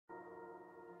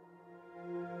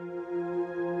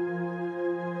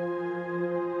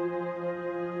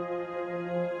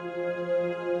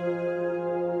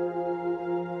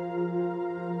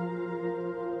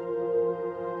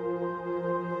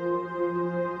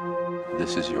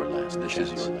This is your last. This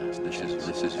is your last. This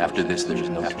is. After this, there is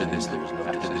no. After this, there is no.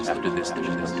 After this, there is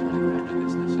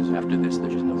no. After this,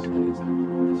 there is no.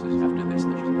 After this,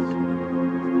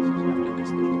 there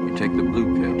is no. You take the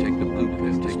blue pill. Take the blue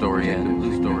pill. The story ends.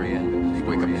 The story ends. You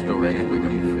wake up. The story ends. Wake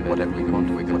up. Whatever you want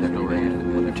to wake up. The story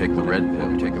ends. You take the red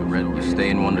pill. Take the red. You stay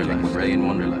in Wonderland. Stay in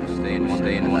Wonderland. Stay in Wonderland.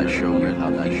 Stay in Wonderland. Show you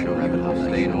how. I show you how.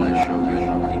 Stay in Wonderland. Show you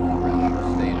how.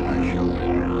 Stay in Wonderland. Show you.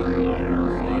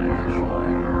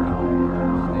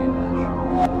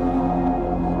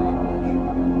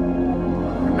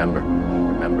 Remember,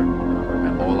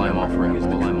 all I am offering is the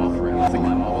truth. All I am offering is the truth.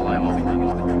 Nothing. All I am offering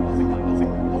is the truth. Nothing.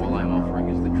 All I am offering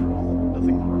is the truth.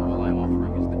 Nothing. All I am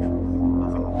offering is the truth. Nothing. All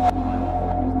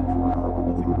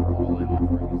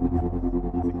I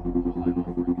am offering is the truth. Nothing. All I am offering is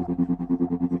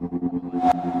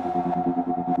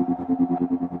the truth. Nothing. All I am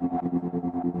offering is the truth.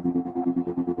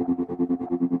 Nothing. All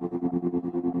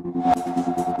I am offering is the truth.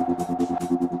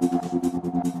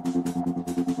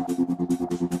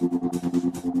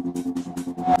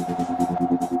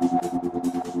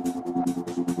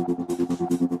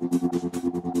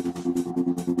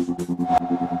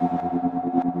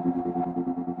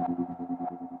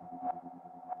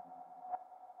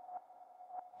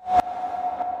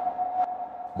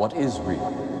 What is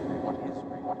real?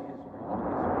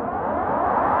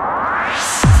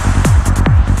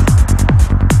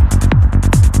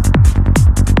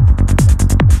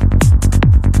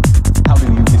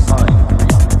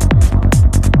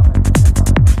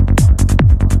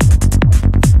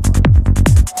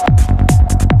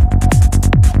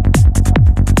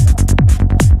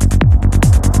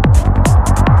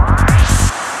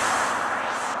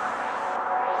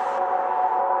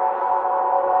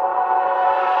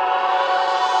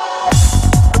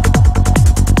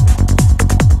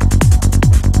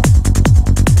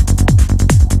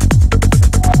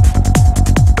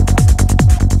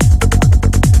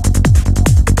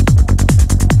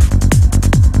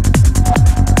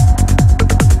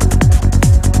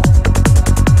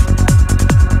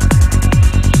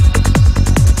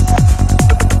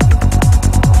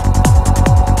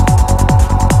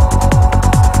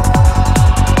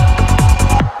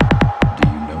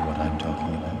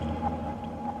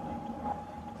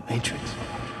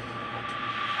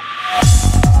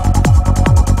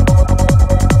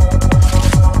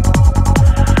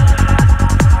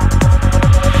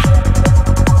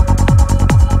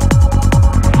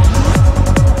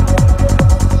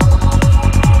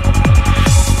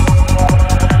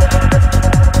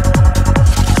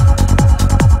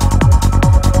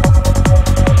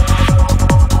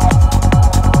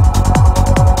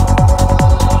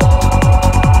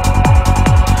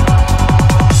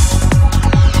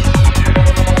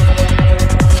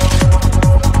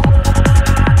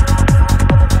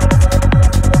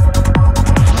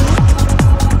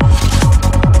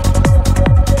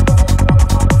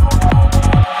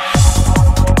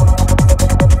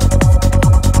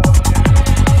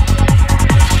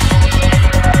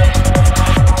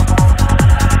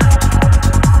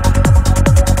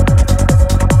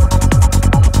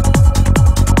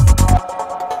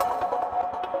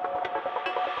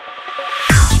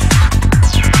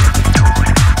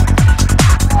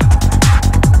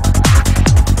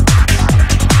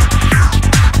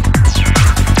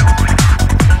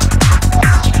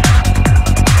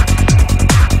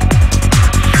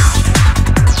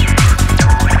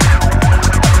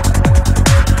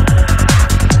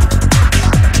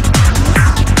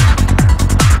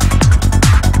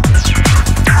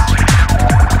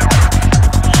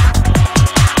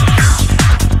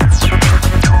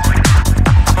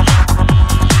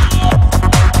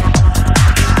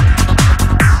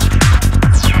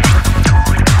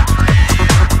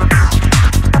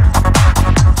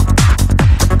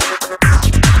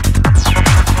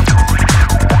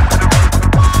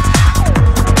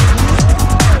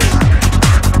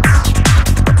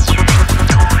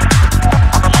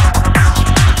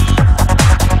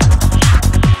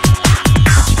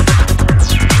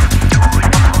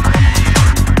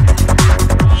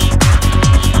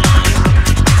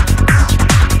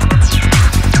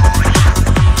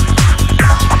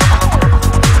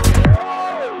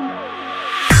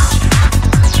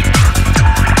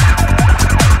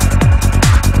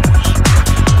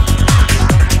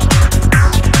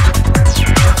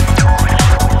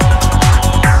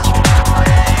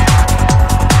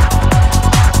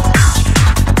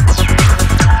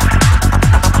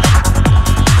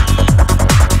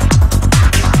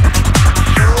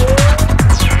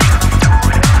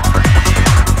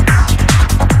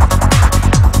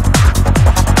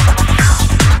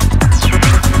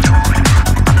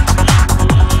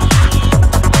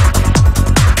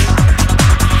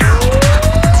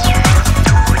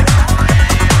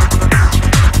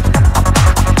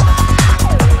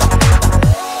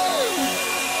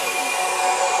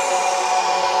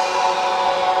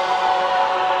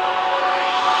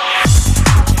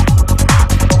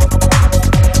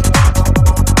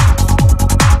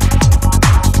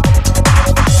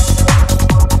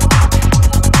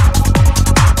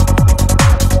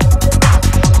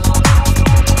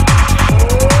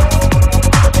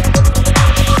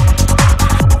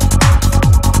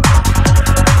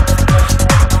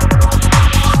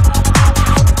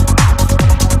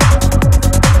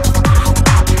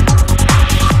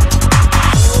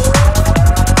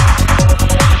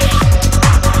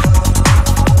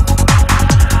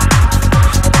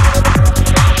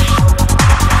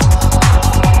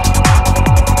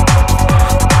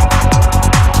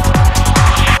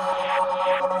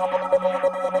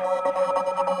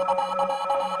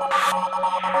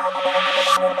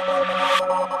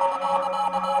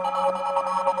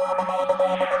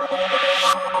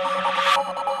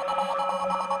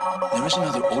 There's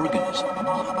another organism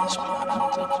on this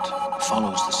planet that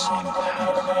follows the same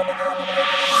pattern.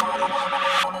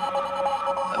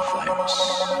 A virus.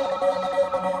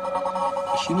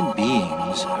 Human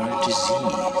beings are a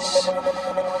disease,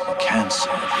 a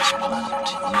cancer of this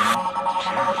planet. You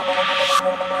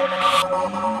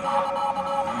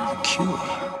are the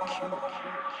cure.